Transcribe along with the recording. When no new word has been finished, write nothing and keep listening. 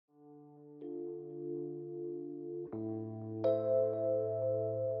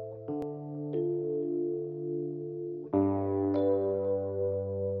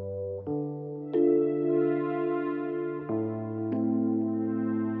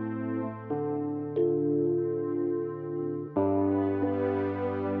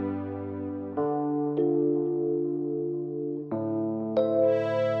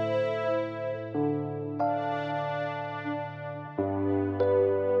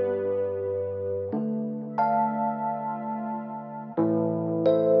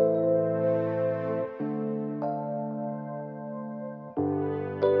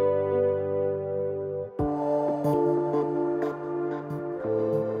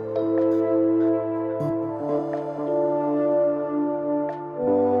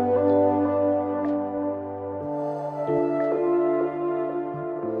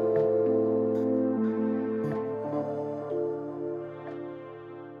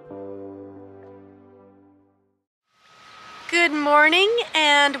Good morning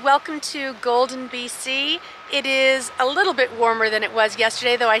and welcome to Golden, BC. It is a little bit warmer than it was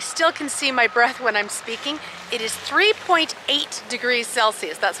yesterday, though I still can see my breath when I'm speaking. It is 3.8 degrees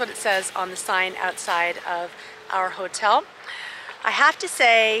Celsius. That's what it says on the sign outside of our hotel. I have to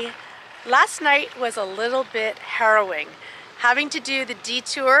say, last night was a little bit harrowing. Having to do the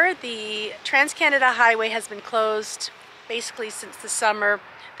detour, the Trans-Canada Highway has been closed basically since the summer.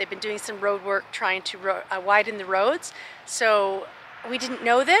 They've been doing some road work trying to widen the roads. So we didn't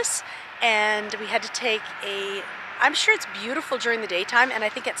know this, and we had to take I'm sure it's beautiful during the daytime, and I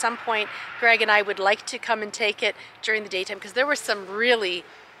think at some point Greg and I would like to come and take it during the daytime because there were some really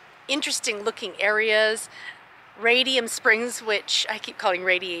interesting looking areas. Radium Springs, which I keep calling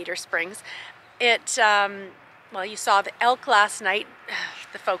Radiator Springs. Well, you saw the elk last night.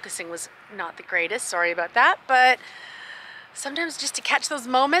 The focusing was not the greatest, sorry about that, but sometimes just to catch those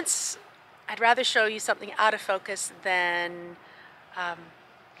moments, I'd rather show you something out of focus than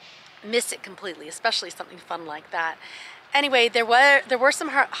miss it completely, especially something fun like that. Anyway, there were some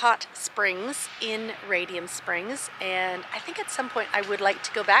hot springs in Radium Springs, and I think at some point I would like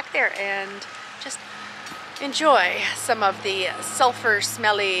to go back there and just enjoy some of the sulfur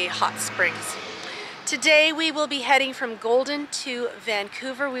smelly hot springs. Today we will be heading from Golden to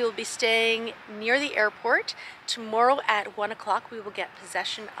Vancouver. We will be staying near the airport. Tomorrow at 1 o'clock we will get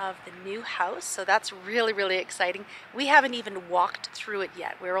possession of the new house, so that's really, really exciting. We haven't even walked through it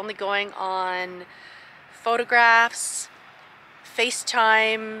yet. We're only going on photographs,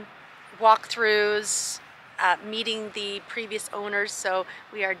 FaceTime, walkthroughs, meeting the previous owners, so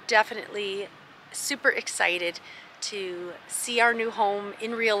we are definitely super excited to see our new home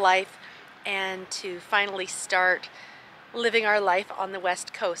in real life and to finally start living our life on the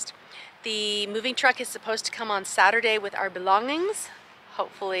West Coast. The moving truck is supposed to come on Saturday with our belongings.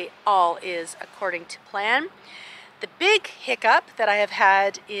 Hopefully all is according to plan. The big hiccup that I have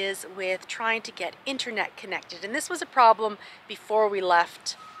had is with trying to get internet connected, and this was a problem before we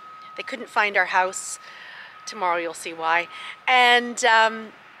left. They couldn't find our house. Tomorrow you'll see why. And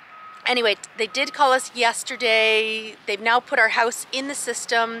anyway, they did call us yesterday. They've now put our house in the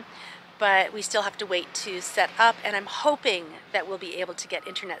system, but we still have to wait to set up, and I'm hoping that we'll be able to get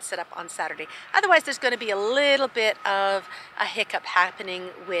internet set up on Saturday. Otherwise, there's going to be a little bit of a hiccup happening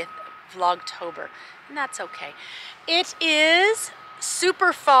with Vlogtober, and that's okay. It is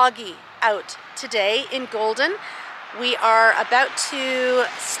super foggy out today in Golden. We are about to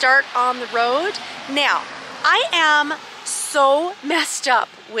start on the road. Now, I am so messed up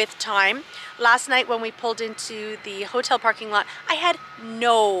with time. Last night when we pulled into the hotel parking lot, I had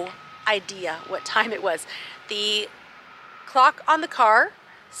no idea what time it was. The clock on the car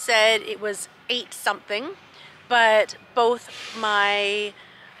said it was 8 something, but both my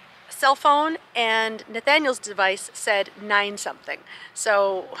cell phone and Nathaniel's device said 9 something.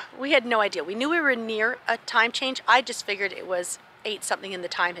 So we had no idea. We knew we were near a time change. I just figured it was 8 something and the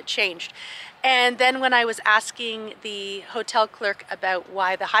time had changed. And then when I was asking the hotel clerk about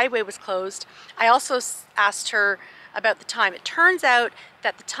why the highway was closed, I also asked her about the time. It turns out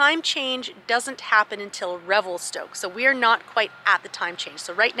that the time change doesn't happen until Revelstoke, so we're not quite at the time change.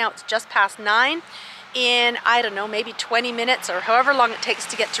 So right now it's just past 9. In, I don't know, maybe 20 minutes or however long it takes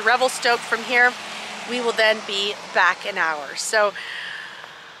to get to Revelstoke from here, we will then be back an hour. So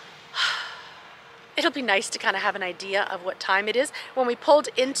it'll be nice to kind of have an idea of what time it is. When we pulled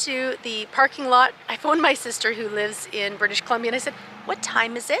into the parking lot, I phoned my sister who lives in British Columbia and I said, "What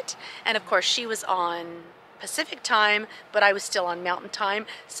time is it?" And of course she was on Pacific time, but I was still on Mountain time,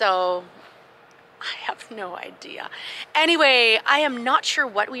 so I have no idea. Anyway, I am not sure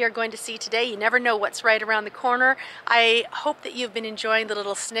what we are going to see today. You never know what's right around the corner. I hope that you've been enjoying the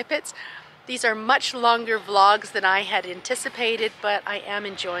little snippets. These are much longer vlogs than I had anticipated, but I am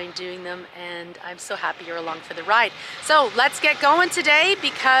enjoying doing them, and I'm so happy you're along for the ride. So let's get going today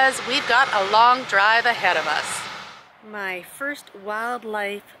because we've got a long drive ahead of us. My first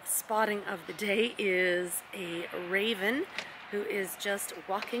wildlife spotting of the day is a raven who is just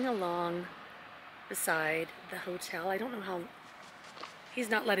walking along beside the hotel. I don't know how, he's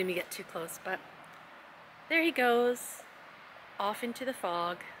not letting me get too close, but there he goes, off into the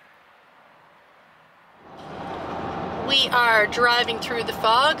fog. We are driving through the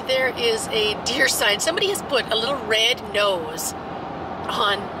fog. There is a deer sign. Somebody has put a little red nose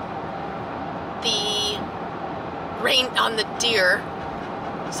on the deer,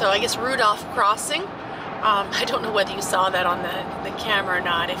 so I guess Rudolph crossing. I don't know whether you saw that on the camera or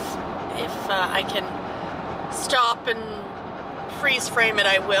not. If I can stop and freeze frame it,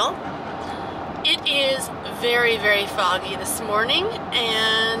 I will. It is very, very foggy this morning,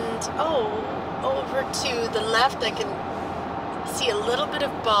 and over to the left I can see a little bit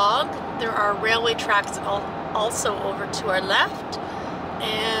of bog. There are railway tracks also over to our left,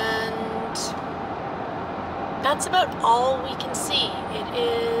 and that's about all we can see. It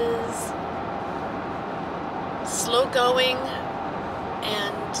is slow going,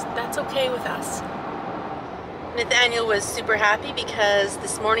 and that's okay with us. Nathaniel was super happy because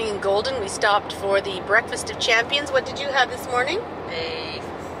this morning in Golden we stopped for the Breakfast of Champions. What did you have this morning? A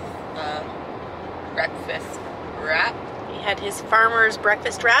breakfast wrap. He had his farmer's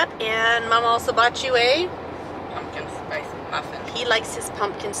breakfast wrap, and Mom also bought you a Pumpkin spice muffin. He likes his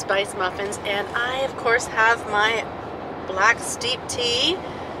pumpkin spice muffins, and I of course have my black steep tea.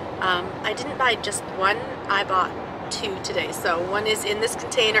 I didn't buy just one, I bought two today. So one is in this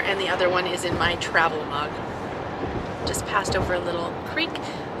container and the other one is in my travel mug. Just passed over a little creek.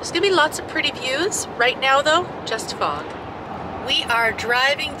 There's gonna be lots of pretty views. Right now though, just fog. We are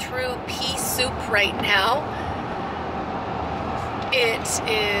driving through pea soup right now. It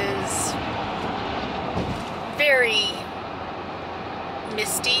is very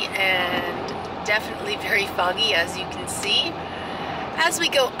misty and definitely very foggy, as you can see. As we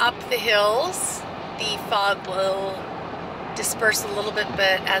go up the hills, the fog will disperse a little bit,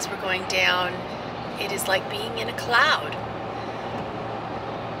 but as we're going down, it is like being in a cloud.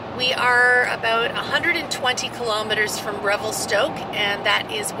 We are about 120 kilometers from Revelstoke, and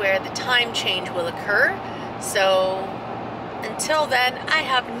that is where the time change will occur. So until then, I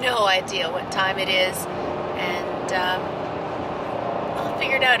have no idea what time it is, and I'll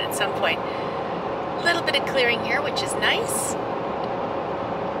figure it out at some point. A little bit of clearing here, which is nice.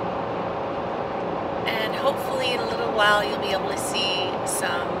 And hopefully in a little while you'll be able to see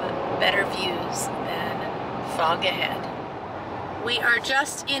some better views than fog ahead. We are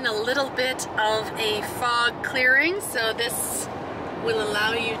just in a little bit of a fog clearing, so this will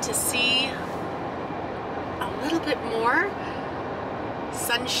allow you to see a little bit more.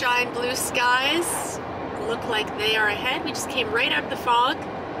 Sunshine, blue skies look like they are ahead. We just came right out of the fog,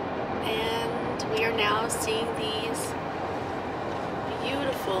 and we are now seeing these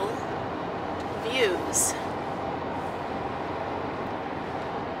beautiful views.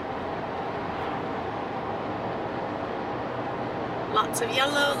 Lots of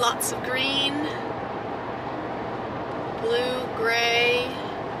yellow, lots of green, blue, gray,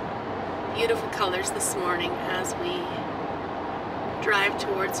 beautiful colors this morning as we drive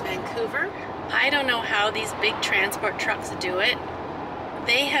towards Vancouver. I don't know how these big transport trucks do it.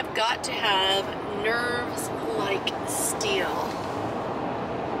 They have got to have nerves like steel.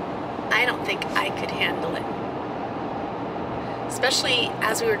 I don't think I could handle it. Especially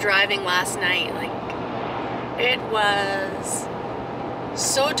as we were driving last night, like, it was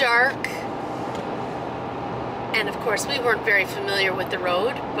so dark, and of course we weren't very familiar with the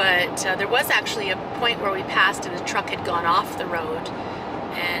road, but there was actually a point where we passed and a truck had gone off the road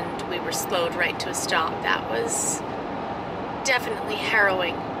and we were slowed right to a stop. That was definitely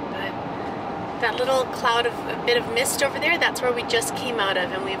harrowing, but that little cloud of a bit of mist over there, that's where we just came out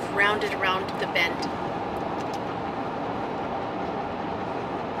of, and we've rounded around the bend.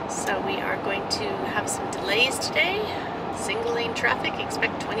 So we are going to have some delays today. Single lane traffic,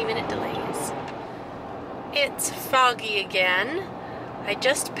 expect 20-minute delays. It's foggy again. I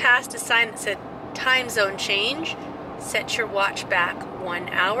just passed a sign that said time zone change. Set your watch back 1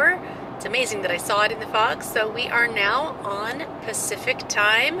 hour. It's amazing that I saw it in the fog. So we are now on Pacific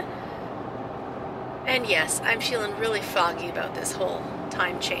time. And yes, I'm feeling really foggy about this whole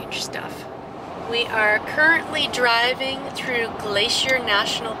time change stuff. We are currently driving through Glacier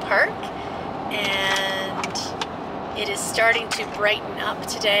National Park, and it is starting to brighten up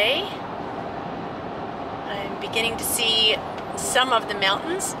today. I'm beginning to see some of the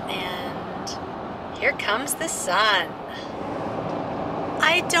mountains, and here comes the sun.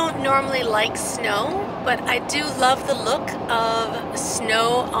 I don't normally like snow, but I do love the look of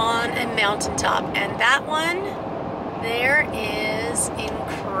snow on a mountaintop, and that one there is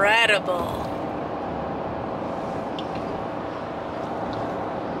incredible.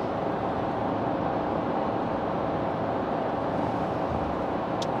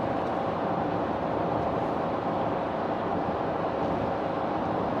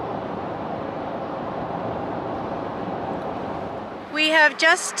 We have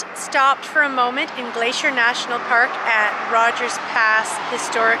just stopped for a moment in Glacier National Park at Rogers Pass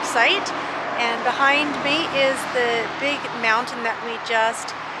Historic Site, and behind me is the big mountain that we just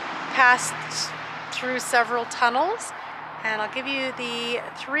passed through several tunnels, and I'll give you the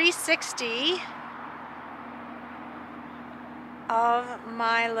 360 of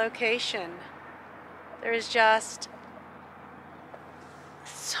my location. There's just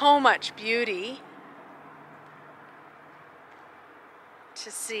so much beauty.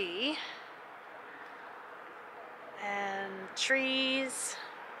 to see. And trees,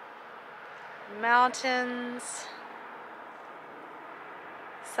 mountains.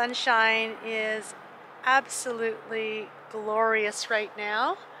 Sunshine is absolutely glorious right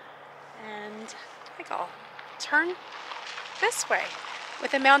now. And I think I'll turn this way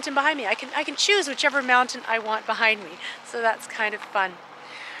with a mountain behind me. I can choose whichever mountain I want behind me. So that's kind of fun.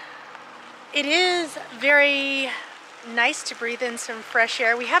 It is very nice to breathe in some fresh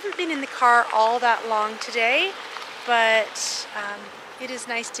air. We haven't been in the car all that long today, but it is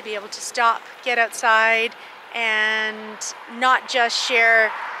nice to be able to stop, get outside, and not just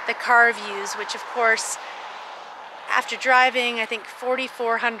share the car views, which of course, after driving, I think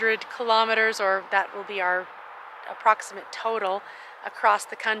 4,400 kilometers, or that will be our approximate total across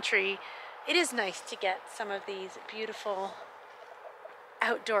the country, it is nice to get some of these beautiful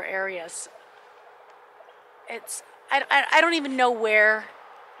outdoor areas. I don't even know where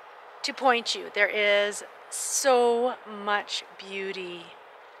to point you. There is so much beauty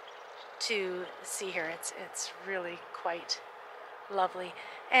to see here. It's really quite lovely.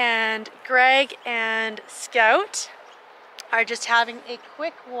 And Greg and Scout are just having a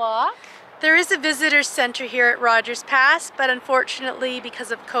quick walk. There is a visitor center here at Rogers Pass, but unfortunately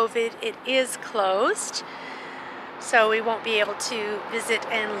because of COVID it is closed. So we won't be able to visit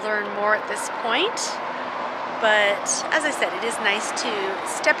and learn more at this point. But as I said, it is nice to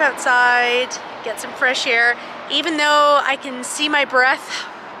step outside, get some fresh air, even though I can see my breath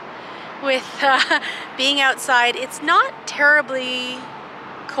with being outside. It's not terribly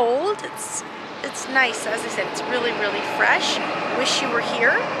cold. It's nice. As I said, it's really, really fresh. Wish you were here.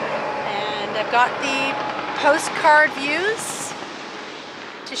 And I've got the postcard views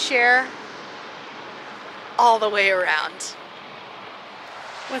to share all the way around.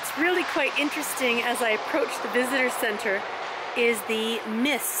 What's really quite interesting as I approach the visitor center is the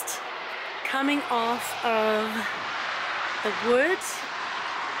mist coming off of the woods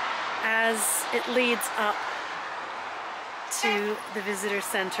as it leads up to the visitor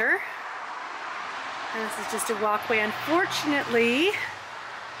center. And this is just a walkway. Unfortunately,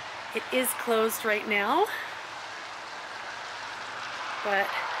 it is closed right now, but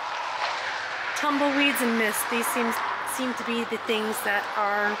tumbleweeds and mist, these seem to be the things that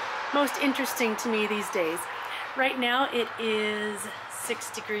are most interesting to me these days. Right now it is 6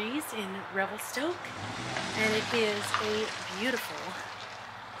 degrees in Revelstoke, and it is a beautiful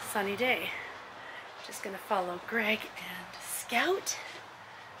sunny day. Just gonna follow Greg and Scout,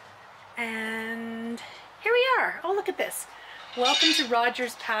 and here we are. Oh, look at this. Welcome to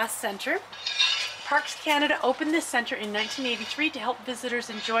Rogers Pass Centre. Parks Canada opened this centre in 1983 to help visitors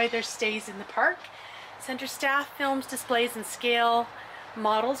enjoy their stays in the park. Centre staff films, displays, and scale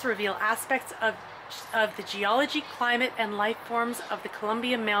models reveal aspects of the geology, climate, and life forms of the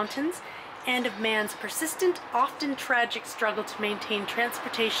Columbia Mountains and of man's persistent, often tragic struggle to maintain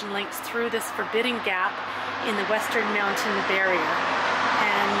transportation links through this forbidding gap in the Western Mountain Barrier.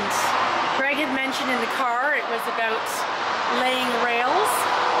 And Greg had mentioned in the car it was about laying rails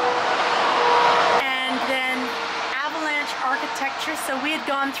and then avalanche architecture. So we had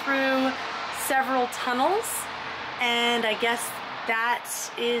gone through several tunnels, and I guess that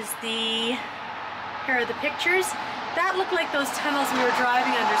is the, here are the pictures. That looked like those tunnels we were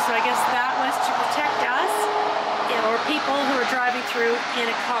driving under, so I guess that was to protect us or people who are driving through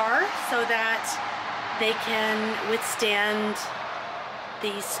in a car so that they can withstand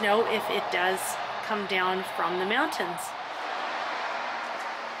the snow if it does come down from the mountains.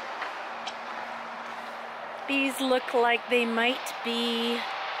 These look like they might be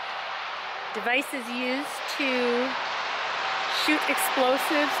devices used to shoot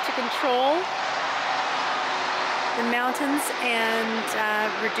explosives to control the mountains and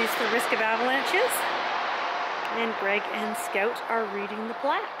reduce the risk of avalanches. And Greg and Scout are reading the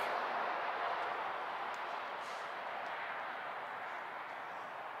plaque.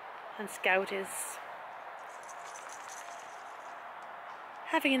 And Scout is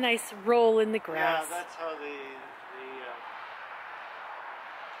having a nice roll in the grass. Yeah, that's how they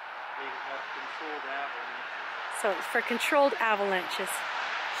have controlled avalanches. So it's for controlled avalanches.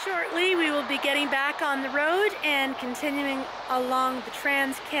 Shortly we will be getting back on the road and continuing along the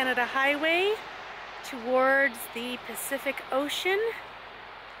Trans-Canada Highway towards the Pacific Ocean.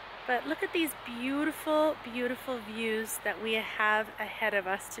 But look at these beautiful, beautiful views that we have ahead of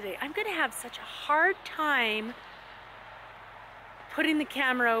us today. I'm going to have such a hard time putting the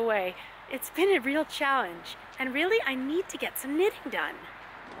camera away. It's been a real challenge, and really I need to get some knitting done.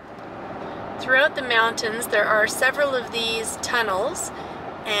 Throughout the mountains there are several of these tunnels,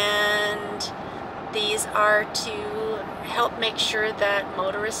 and these are to help make sure that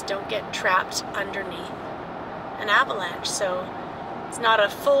motorists don't get trapped underneath an avalanche. So it's not a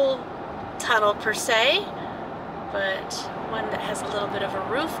full tunnel per se, but one that has a little bit of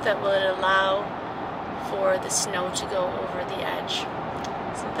a roof that will allow for the snow to go over the edge.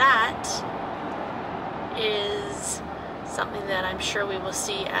 So that is something that I'm sure we will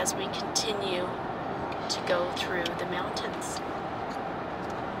see as we continue to go through the mountains.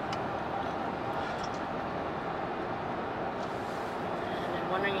 And I'm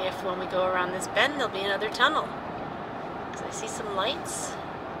wondering if when we go around this bend there'll be another tunnel. So I see some lights.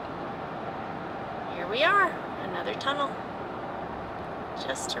 Here we are, another tunnel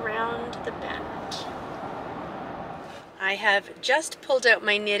just around the bend. I have just pulled out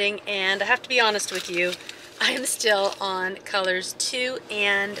my knitting, and I have to be honest with you, I am still on colors 2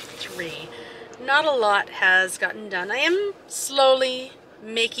 and 3. Not a lot has gotten done. I am slowly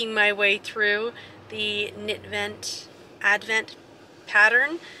making my way through the knit vent advent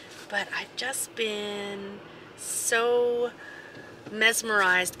pattern, but I've just been so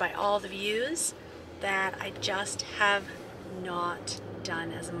mesmerized by all the views that I just have not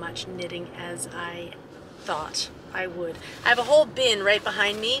done as much knitting as I thought I would. I have a whole bin right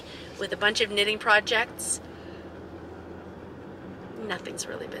behind me with a bunch of knitting projects. Nothing's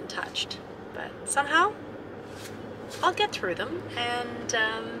really been touched, but somehow I'll get through them, and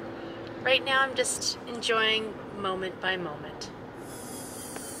right now I'm just enjoying moment by moment.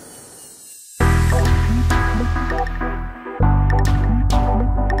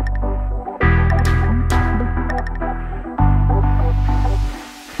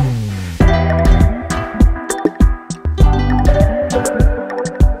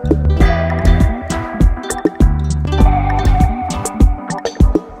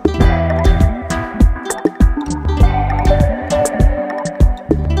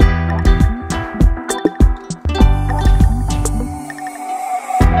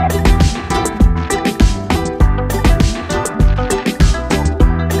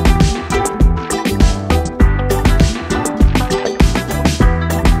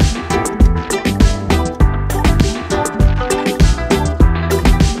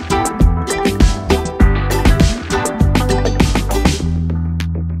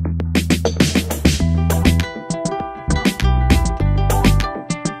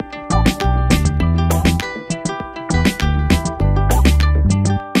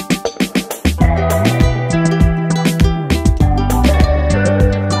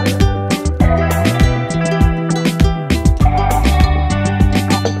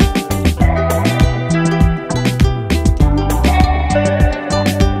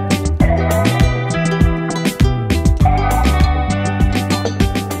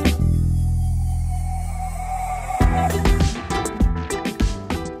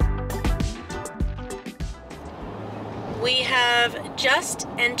 We have just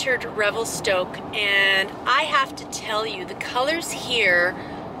entered Revelstoke, and I have to tell you, the colors here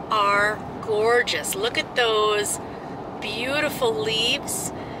are gorgeous. Look at those beautiful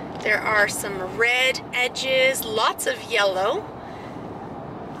leaves. There are some red edges, lots of yellow.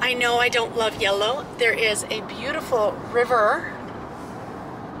 I know I don't love yellow. There is a beautiful river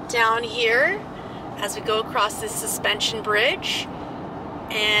down here as we go across this suspension bridge,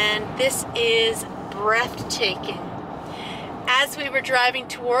 and this is breathtaking. As we were driving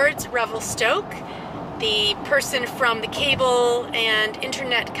towards Revelstoke, the person from the cable and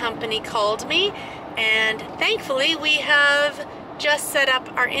internet company called me, and thankfully we have just set up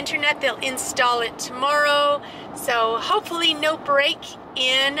our internet. They'll install it tomorrow, so hopefully no break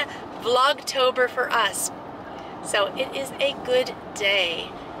in Vlogtober for us. So it is a good day.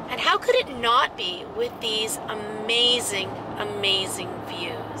 And how could it not be with these amazing, amazing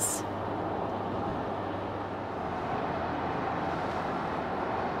views?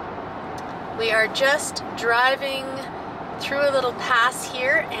 We are just driving through a little pass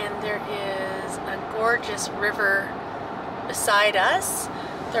here, and there is a gorgeous river beside us.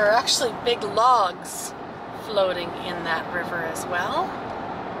 There are actually big logs floating in that river as well.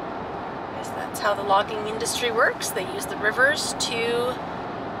 I guess that's how the logging industry works. They use the rivers to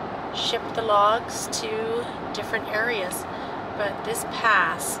ship the logs to different areas. But this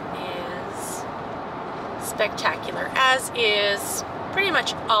pass is spectacular, as is pretty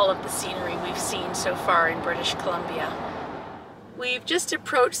much all of the scenery we've seen so far in British Columbia. We've just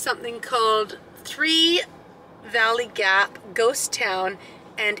approached something called Three Valley Gap Ghost Town,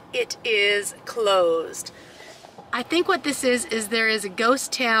 and it is closed. I think what this is there is a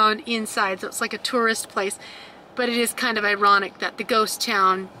ghost town inside, so it's like a tourist place, but it is kind of ironic that the ghost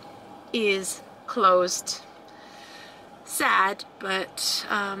town is closed. Sad, but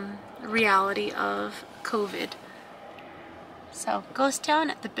reality of COVID. So, ghost town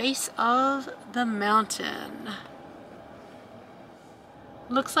at the base of the mountain.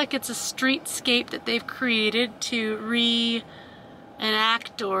 Looks like it's a streetscape that they've created to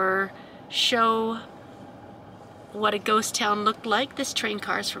reenact or show what a ghost town looked like. This train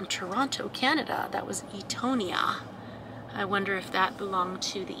car is from Toronto, Canada. That was Eatonia. I wonder if that belonged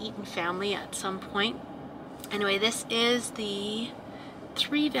to the Eaton family at some point. Anyway, this is the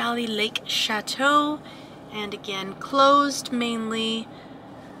Three Valley Lake Chateau, and again closed mainly,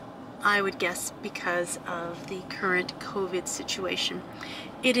 I would guess, because of the current COVID situation.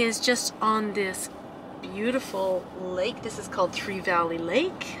 It is just on this beautiful lake. This is called Three Valley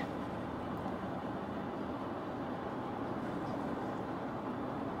Lake.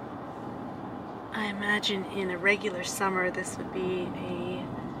 I imagine in a regular summer this would be a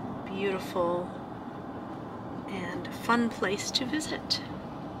beautiful and fun place to visit.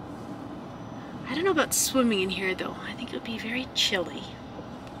 I don't know about swimming in here though. I think it would be very chilly.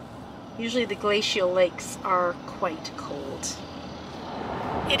 Usually the glacial lakes are quite cold.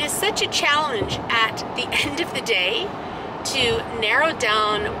 It is such a challenge at the end of the day to narrow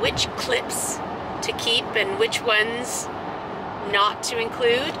down which clips to keep and which ones not to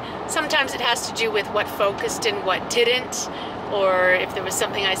include. Sometimes it has to do with what focused and what didn't, or if there was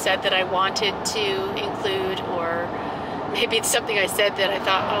something I said that I wanted to include, or maybe it's something I said that I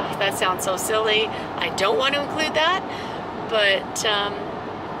thought, oh, that sounds so silly, I don't want to include that. But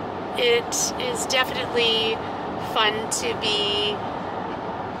it is definitely fun to be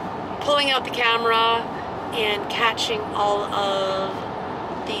pulling out the camera and catching all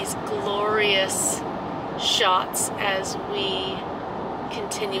of these glorious shots as we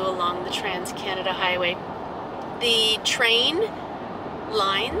continue along the Trans-Canada Highway. The train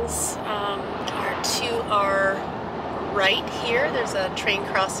lines are to our right here. There's a train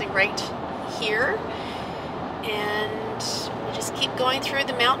crossing right here, and we just keep going through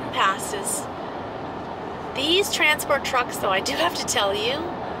the mountain passes. These transport trucks, though, I do have to tell you,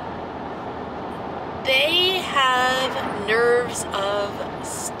 they have nerves of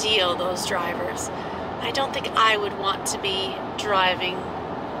steel, those drivers. I don't think I would want to be driving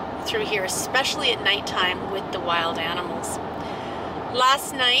through here, especially at nighttime with the wild animals.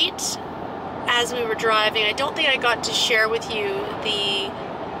 Last night, as we were driving, I don't think I got to share with you the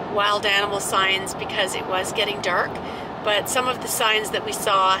wild animal signs because it was getting dark, but some of the signs that we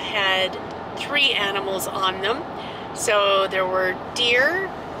saw had 3 animals on them. So there were deer,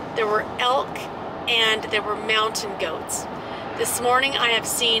 there were elk, and there were mountain goats. This morning I have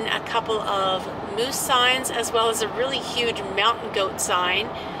seen a couple of moose signs as well as a really huge mountain goat sign.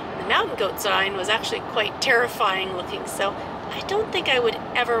 The mountain goat sign was actually quite terrifying looking, so I don't think I would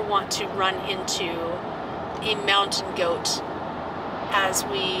ever want to run into a mountain goat as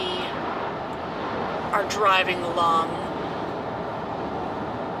we are driving along.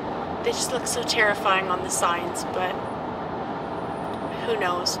 They just look so terrifying on the signs, but who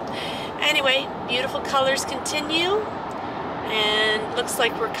knows. Anyway, beautiful colors continue, and looks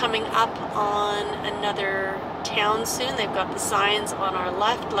like we're coming up on another town soon. They've got the signs on our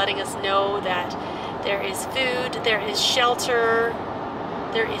left letting us know that there is food, there is shelter,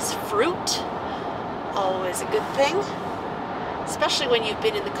 there is fruit. Always a good thing, especially when you've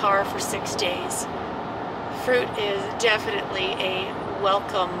been in the car for 6 days. Fruit is definitely a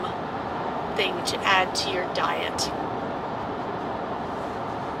welcome thing to add to your diet.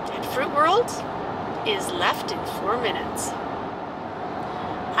 And Fruit World is left in 4 minutes.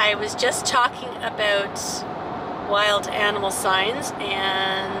 I was just talking about wild animal signs,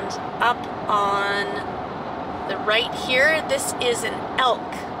 and up on the right here, this is an elk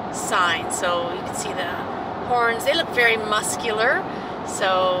sign. So you can see the horns. They look very muscular.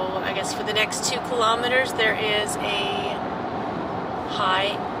 So I guess for the next 2 kilometers there is a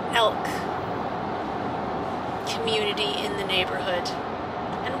high elk community in the neighborhood.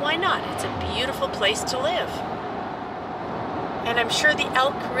 And why not? It's a beautiful place to live. And I'm sure the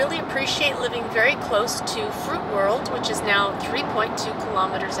elk really appreciate living very close to Fruit World, which is now 3.2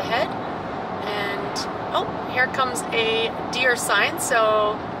 kilometers ahead. And oh, here comes a deer sign.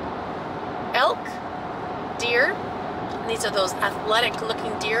 So elk, deer. These are those athletic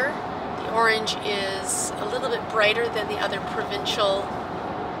looking deer. The orange is a little bit brighter than the other provincial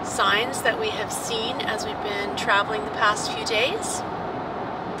signs that we have seen as we've been traveling the past few days.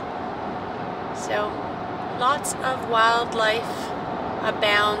 So lots of wildlife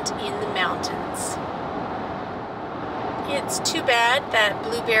abound in the mountains. It's too bad that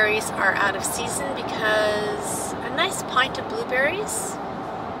blueberries are out of season, because a nice pint of blueberries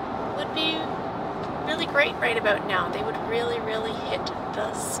would be really great right about now. They would really, really hit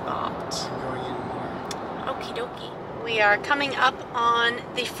the spot. I'm going in more. Okie dokie. We are coming up on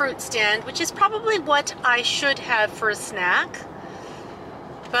the fruit stand, which is probably what I should have for a snack.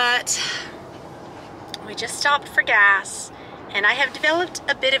 But we just stopped for gas, and I have developed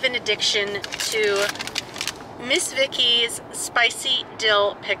a bit of an addiction to Miss Vicky's spicy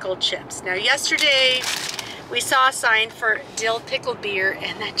dill pickled chips. Now yesterday we saw a sign for dill pickled beer,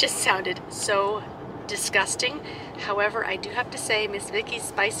 and that just sounded so disgusting. However, I do have to say Miss Vicky's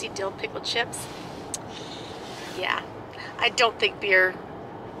spicy dill pickled chips, yeah, I don't think beer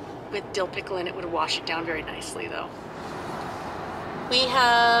with dill pickle in it would wash it down very nicely though. We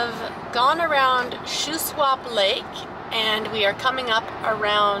have gone around Shuswap Lake, and we are coming up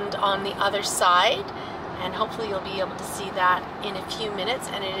around on the other side, and hopefully you'll be able to see that in a few minutes.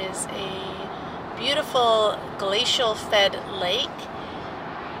 And it is a beautiful glacial fed lake.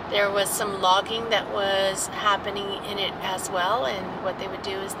 There was some logging that was happening in it as well, and what they would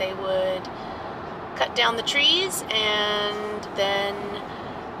do is they would cut down the trees and then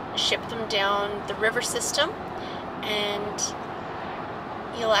ship them down the river system, and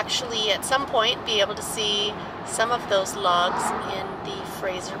you'll actually at some point be able to see some of those logs in the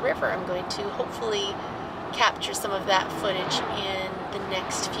Fraser River. I'm going to hopefully capture some of that footage in the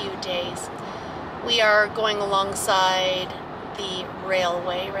next few days. We are going alongside the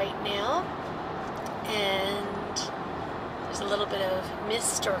railway right now, and there's a little bit of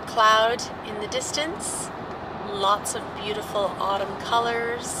mist or cloud in the distance. Lots of beautiful autumn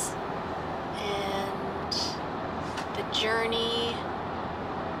colors, and the journey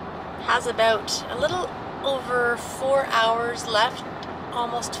has about a little over 4 hours left,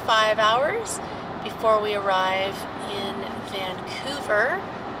 almost 5 hours, before we arrive in Vancouver.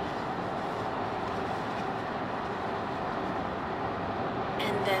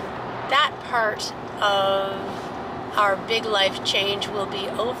 And then that part of our big life change will be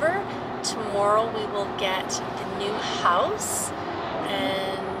over. Tomorrow we will get the new house,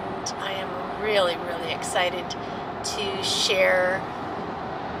 and I am really, really excited to share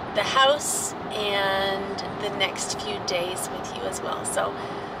the house and the next few days with you as well. So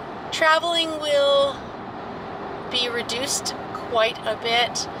traveling will be reduced quite a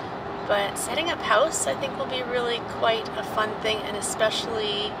bit, but setting up house I think will be really quite a fun thing, and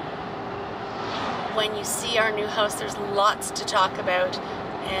especially when you see our new house, there's lots to talk about,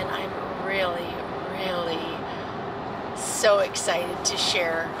 and I'm really, really so excited to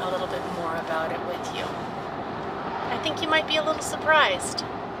share a little bit more about it with you. I think you might be a little surprised.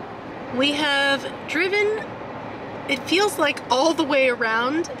 We have driven, it feels like all the way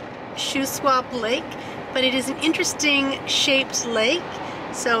around Shuswap Lake, but it is an interesting shaped lake.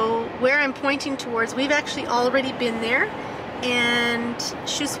 So where I'm pointing towards, we've actually already been there, and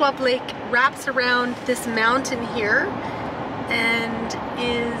Shuswap Lake wraps around this mountain here and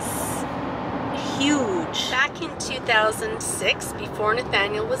is huge. Back in 2006, before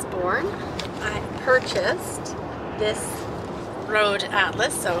Nathaniel was born, I purchased this road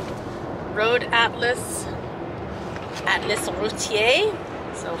atlas. So road atlas, atlas routier,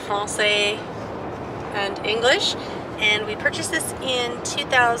 so Francais and English, and we purchased this in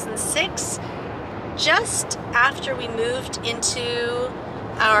 2006, just after we moved into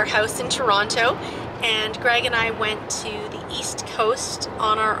our house in Toronto, and Greg and I went to the East Coast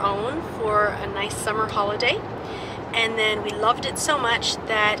on our own for a nice summer holiday, and then we loved it so much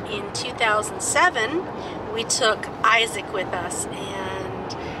that in 2007 we took Isaac with us,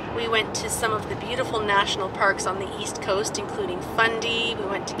 and we went to some of the beautiful national parks on the East Coast, including Fundy. We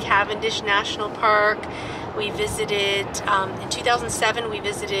went to Cavendish National Park. We visited, in 2007, we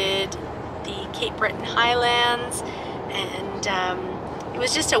visited the Cape Breton Highlands, and it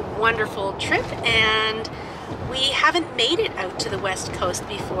was just a wonderful trip, and we haven't made it out to the West Coast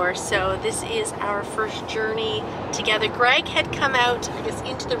before, so this is our first journey together. Greg had come out, I guess,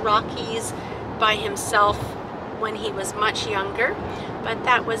 into the Rockies by himself when he was much younger, but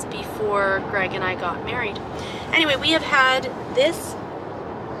that was before Greg and I got married. Anyway, we have had this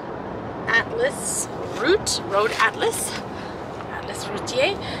atlas road atlas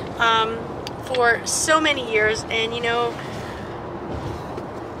routier, for so many years, and you know,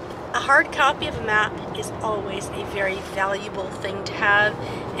 a hard copy of a map is always a very valuable thing to have,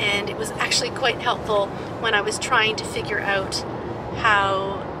 and it was actually quite helpful when I was trying to figure out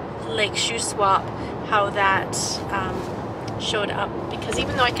how Lake Shuswap, how that showed up, because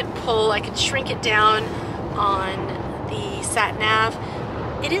even though I could shrink it down on the sat nav,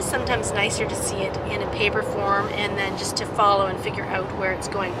 it is sometimes nicer to see it in a paper form and then just to follow and figure out where it's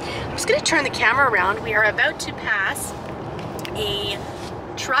going. I'm just going to turn the camera around. We are about to pass a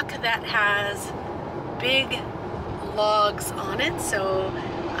truck that has big logs on it, so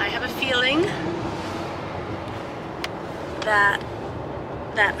I have a feeling that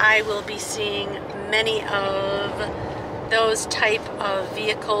I will be seeing many of those type of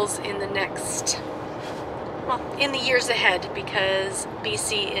vehicles in the next, well, in the years ahead, because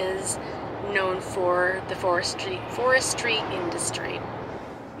BC is known for the forestry industry.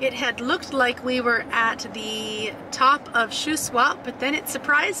 It had looked like we were at the top of Shuswap, but then it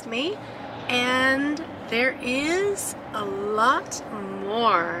surprised me, and there is a lot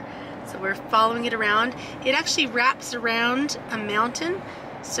more. So we're following it around. It actually wraps around a mountain,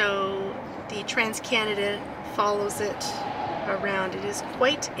 so the Trans-Canada follows it around. It is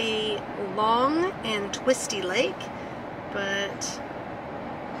quite a long and twisty lake, but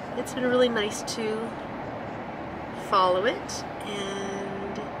it's been really nice to follow it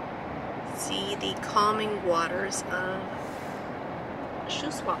and see the calming waters of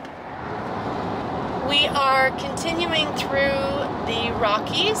Shuswap. We are continuing through the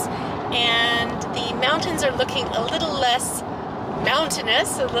Rockies, and the mountains are looking a little less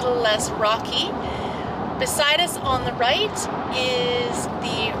mountainous, a little less rocky. Beside us on the right is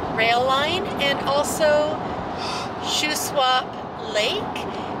the rail line and also Shuswap Lake.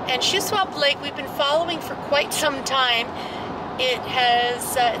 And Shuswap Lake we've been following for quite some time.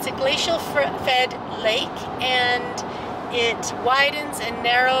 It's a glacial fed lake, and it widens and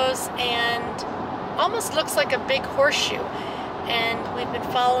narrows and almost looks like a big horseshoe. And we've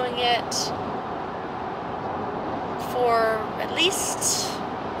been following it for at least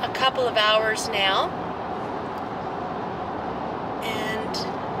a couple of hours now. And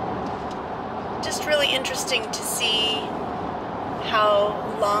just really interesting to see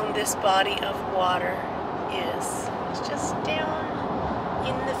how long this body of water is. It's just down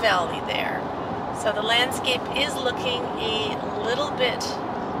in the valley there. So the landscape is looking a little bit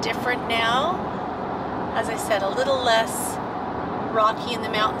different now. As I said, a little less rocky in the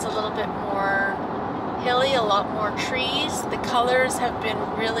mountains, a little bit more hilly, a lot more trees. The colors have been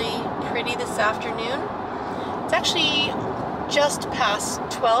really pretty this afternoon. It's actually just past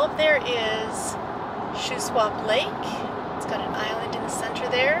 12. There is Shuswap Lake. It's got an island in the center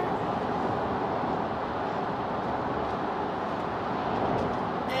there.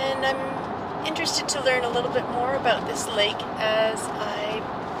 And I'm interested to learn a little bit more about this lake as I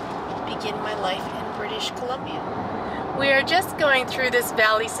begin my life in British Columbia. We are just going through this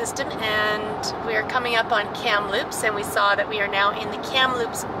valley system, and we are coming up on Kamloops, and we saw that we are now in the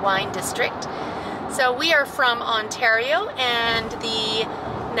Kamloops wine district. So we are from Ontario, and the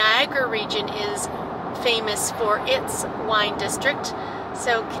Niagara region is famous for its wine district.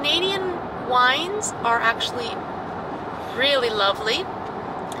 So Canadian wines are actually really lovely.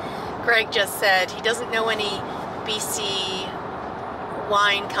 Greg just said he doesn't know any BC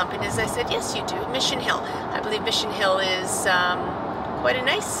wine companies. I said, yes, you do. Mission Hill. I believe Mission Hill is quite a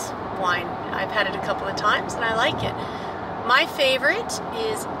nice wine. I've had it a couple of times and I like it. My favorite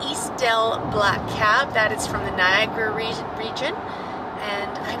is Eastdale Black Cab. That is from the Niagara region,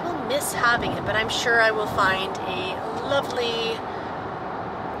 and I will miss having it, but I'm sure I will find a lovely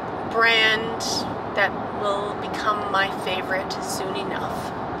brand that will become my favorite soon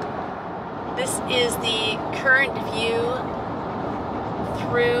enough. This is the current view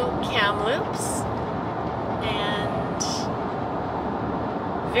through Kamloops, and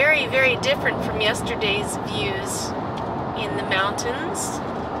very, very different from yesterday's views in the mountains.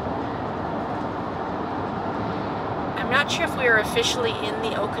 I'm not sure if we are officially in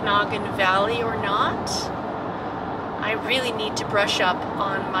the Okanagan Valley or not. I really need to brush up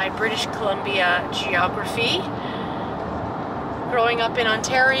on my British Columbia geography. Growing up in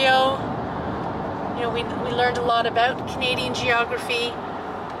Ontario, you know, we learned a lot about Canadian geography,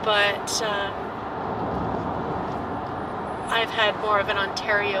 but I've had more of an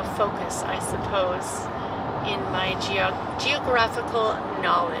Ontario focus, I suppose, in my geographical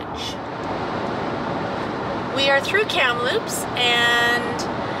knowledge. We are through Kamloops, and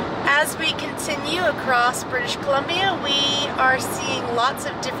as we continue across British Columbia, we are seeing lots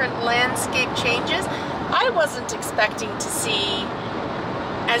of different landscape changes. I wasn't expecting to see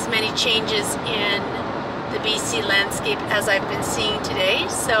as many changes in the BC landscape as I've been seeing today,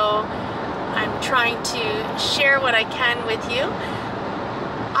 so I'm trying to share what I can with you.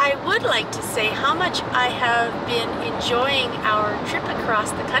 I would like to say how much I have been enjoying our trip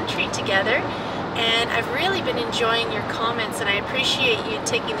across the country together, and I've really been enjoying your comments, and I appreciate you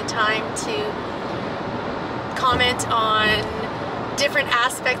taking the time to comment on different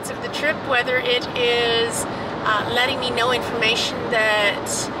aspects of the trip, whether it is letting me know information that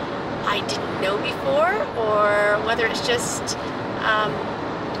I didn't know before, or whether it's just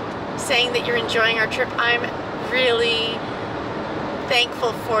saying that you're enjoying our trip. I'm really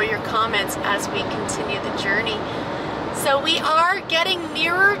thankful for your comments as we continue the journey. So we are getting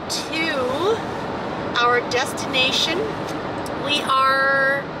nearer to our destination. We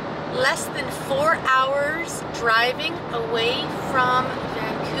are less than 4 hours driving away from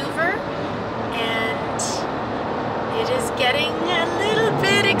Vancouver, and it is getting a little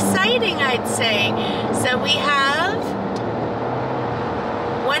bit exciting, I'd say. So we have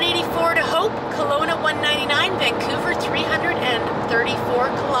 184 to Hope, Kelowna 199, Vancouver 334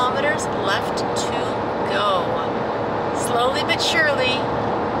 kilometers left to go. Slowly but surely,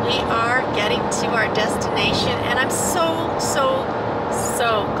 we are getting to our destination, and I'm so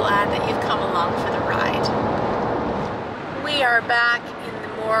glad that you've come along for the ride. We are back in the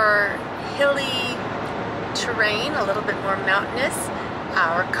more hilly terrain, a little bit more mountainous.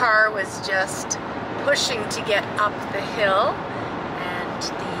 Our car was just pushing to get up the hill, and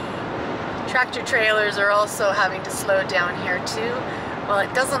the tractor trailers are also having to slow down here too. While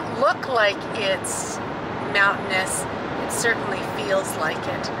it doesn't look like it's mountainous, it certainly feels like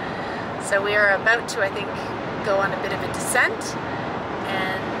it. So we are about to, I think, go on a bit of a descent,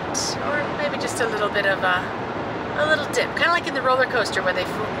 or maybe just a little bit of a little dip, kind of like in the roller coaster where they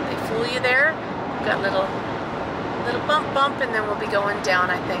fool you there. We've got a little bump, and then we'll be going down,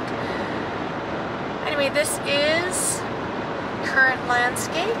 I think. Anyway, this is current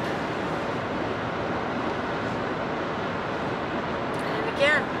landscape. And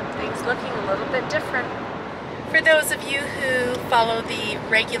again, things looking a little bit different. For those of you who follow the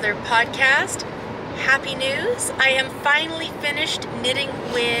regular podcast, happy news. I am finally finished knitting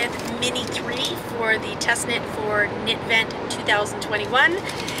with Mini 3 for the test knit for KnitVent 2021.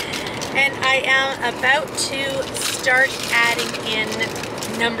 And I am about to start adding in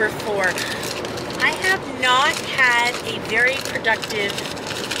number 4. I have not had a very productive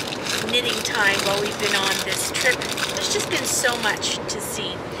knitting time while we've been on this trip. There's just been so much to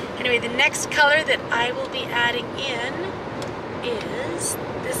see. Anyway, the next color that I will be adding in is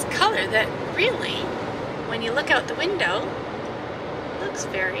this color that really, when you look out the window, looks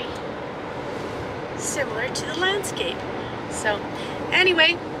very similar to the landscape. So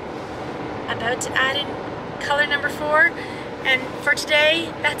anyway, about to add in color number 4, and for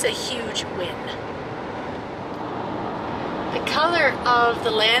today, that's a huge win. The color of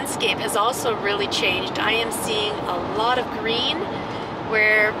the landscape has also really changed. I am seeing a lot of green,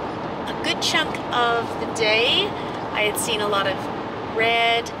 where a good chunk of the day I had seen a lot of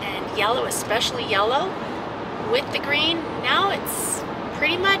red and yellow, especially yellow with the green. Now it's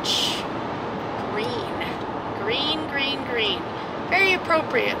pretty much green. Very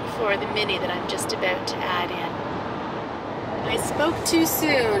appropriate for the Mini that I'm just about to add in. I spoke too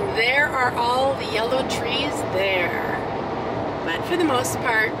soon. There are all the yellow trees there, but for the most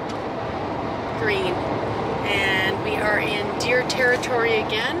part, green. And we are in deer territory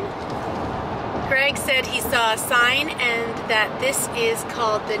again. Greg said he saw a sign and that this is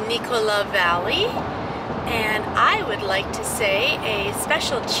called the Nicola Valley. And I would like to say a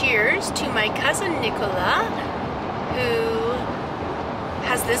special cheers to my cousin Nicola, who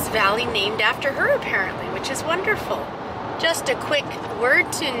has this valley named after her apparently, which is wonderful. Just a quick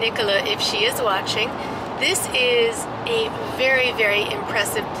word to Nicola if she is watching. This is a very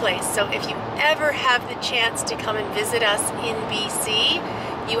impressive place. So if you ever have the chance to come and visit us in BC,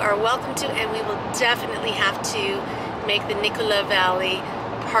 you are welcome to, and we will definitely have to make the Nicola Valley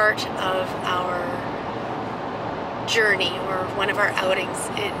part of our journey or one of our outings.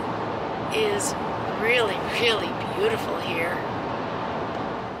 It is really beautiful here.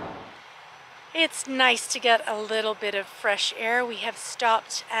 It's nice to get a little bit of fresh air. We have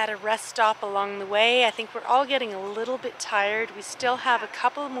stopped at a rest stop along the way. I think we're all getting a little bit tired. We still have a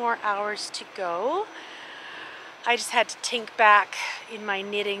couple more hours to go. I just had to tink back in my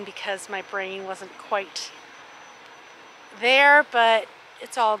knitting because my brain wasn't quite there, but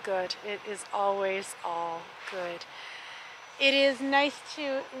it's all good. It is always all good. It is nice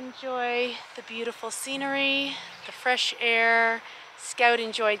to enjoy the beautiful scenery, the fresh air. Scout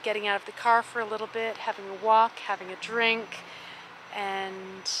enjoyed getting out of the car for a little bit, having a walk, having a drink,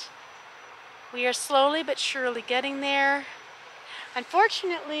 and we are slowly but surely getting there.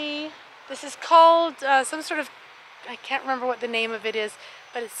 Unfortunately, this is called some sort of, I can't remember what the name of it is,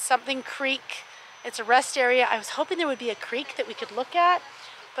 but it's something creek. It's a rest area. I was hoping there would be a creek that we could look at,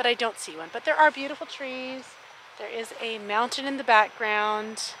 but I don't see one. But there are beautiful trees. There is a mountain in the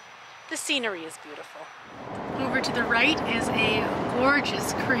background. The scenery is beautiful. Over to the right is a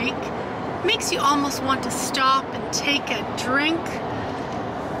gorgeous creek. Makes you almost want to stop and take a drink.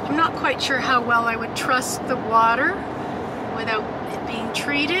 I'm not quite sure how well I would trust the water without it being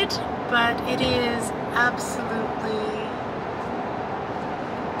treated, but it is absolutely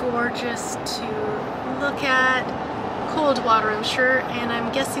gorgeous to look at. cold water, I'm sure, and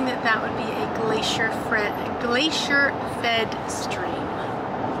I'm guessing that that would be a glacier-fed stream.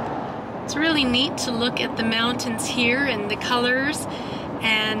 It's really neat to look at the mountains here and the colors,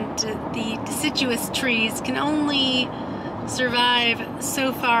 and the deciduous trees can only survive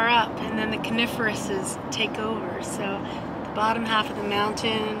so far up, and then the coniferases take over. So the bottom half of the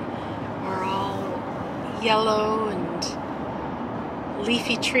mountain are all yellow and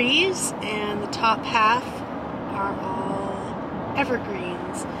leafy trees, and the top half are all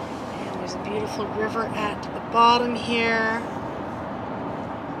evergreens. And there's a beautiful river at the bottom here,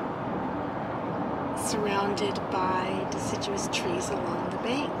 surrounded by deciduous trees along the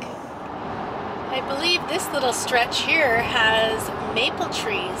bank. I believe this little stretch here has maple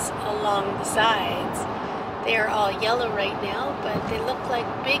trees along the sides. They are all yellow right now, but they look like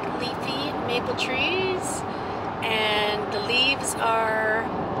big leafy maple trees, and the leaves are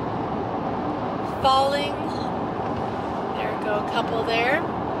falling. There go a couple there.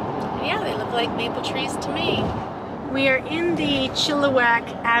 And yeah, they look like maple trees to me. We are in the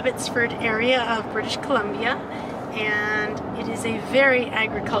Chilliwack, Abbotsford area of British Columbia, and it is a very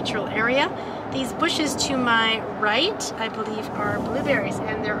agricultural area. These bushes to my right, I believe, are blueberries,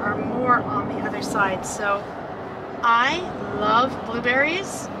 and there are more on the other side. So I love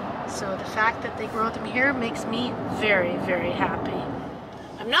blueberries, so the fact that they grow them here makes me very, very happy.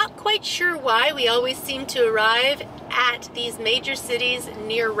 I'm not quite sure why we always seem to arrive at these major cities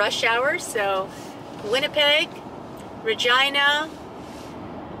near rush hour. So Winnipeg, Regina,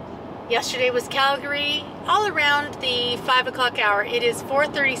 yesterday was Calgary, all around the 5 o'clock hour. It is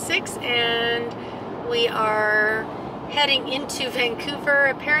 4:36 and we are heading into Vancouver.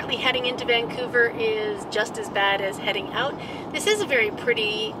 Apparently heading into Vancouver is just as bad as heading out. This is a very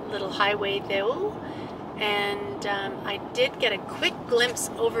pretty little highway though, and I did get a quick glimpse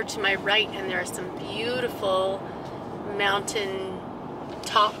over to my right, and there are some beautiful mountain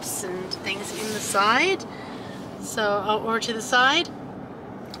tops and things in the side. So over to the side,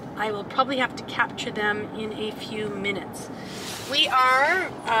 I will probably have to capture them in a few minutes. We are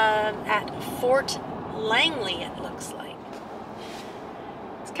at Fort Langley, it looks like.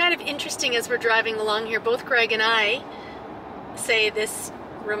 It's kind of interesting as we're driving along here. Both Greg and I say this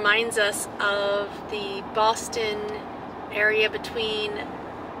reminds us of the Boston area between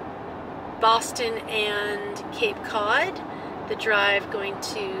Boston and Cape Cod. The drive going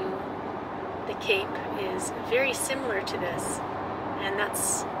to the Cape is very similar to this, and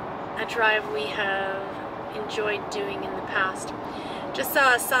that's a drive we have enjoyed doing in the past. Just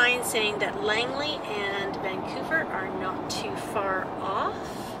saw a sign saying that Langley and Vancouver are not too far off.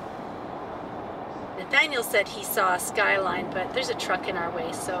 Nathaniel said he saw a skyline, but there's a truck in our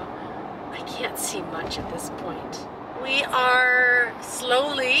way, so I can't see much at this point. We are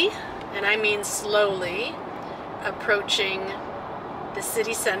slowly, and I mean slowly, approaching the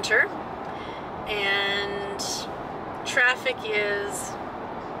city center, and traffic is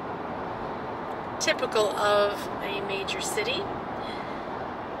typical of a major city.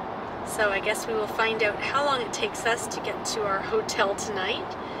 So I guess we will find out how long it takes us to get to our hotel tonight.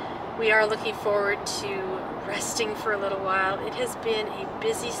 We are looking forward to resting for a little while. It has been a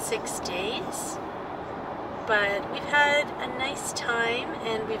busy 6 days, but we've had a nice time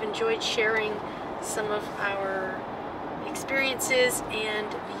and we've enjoyed sharing some of our experiences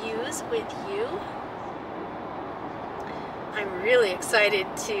and views with you. I'm really excited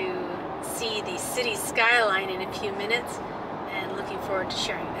to see the city skyline in a few minutes, and looking forward to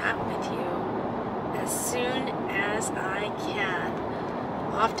sharing that with you as soon as I can.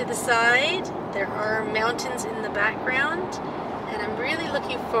 Off to the side, there are mountains in the background, and I'm really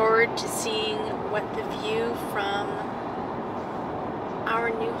looking forward to seeing what the view from our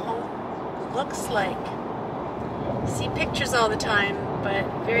new home looks like. See pictures all the time, but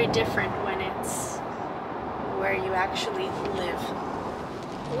very different when it's where you actually live.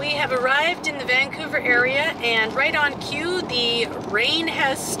 We have arrived in the Vancouver area, and right on cue, the rain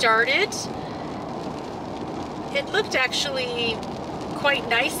has started. It looked actually quite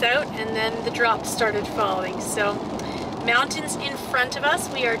nice out, and then the drops started falling. So mountains in front of us.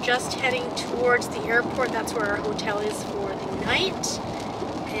 We are just heading towards the airport. That's where our hotel is for the night.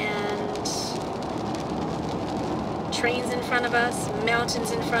 And trains in front of us,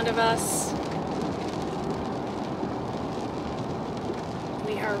 mountains in front of us.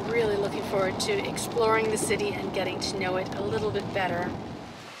 We are really looking forward to exploring the city and getting to know it a little bit better.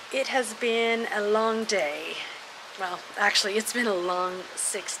 It has been a long day. Well, actually, it's been a long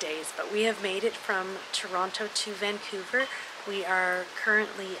 6 days, but we have made it from Toronto to Vancouver. We are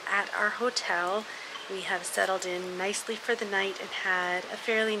currently at our hotel. We have settled in nicely for the night and had a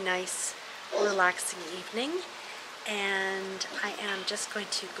fairly nice, relaxing evening. and I am just going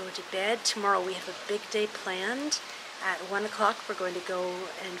to go to bed. Tomorrow we have a big day planned. At 1 o'clock we're going to go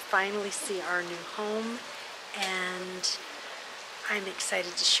and finally see our new home, and I'm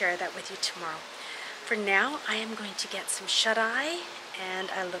excited to share that with you tomorrow. For now, I am going to get some shut-eye, and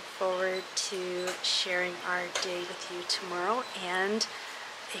I look forward to sharing our day with you tomorrow and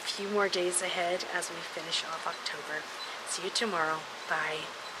a few more days ahead as we finish off October. See you tomorrow. Bye.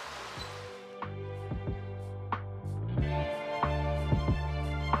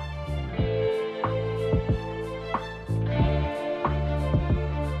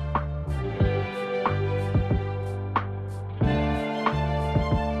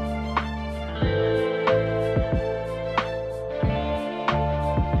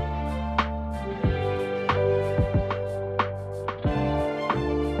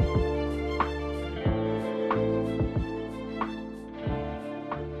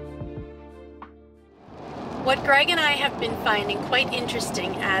 What Greg and I have been finding quite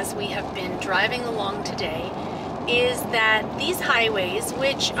interesting as we have been driving along today is that these highways,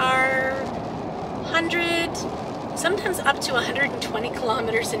 which are 100, sometimes up to 120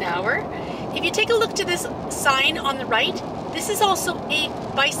 kilometers an hour, if you take a look to this sign on the right, this is also a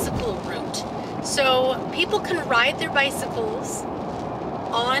bicycle route. So people can ride their bicycles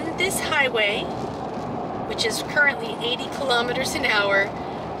on this highway, which is currently 80 kilometers an hour,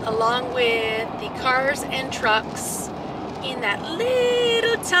 along with the cars and trucks in that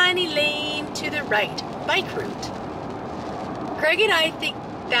little tiny lane to the right, bike route. Greg and I think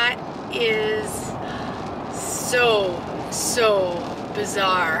that is so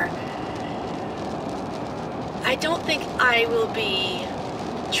bizarre. I don't think I will be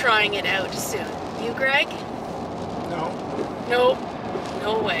trying it out soon. You, Greg? No. Nope.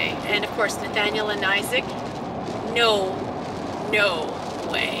 No way. And of course, Nathaniel and Isaac? No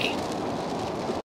way.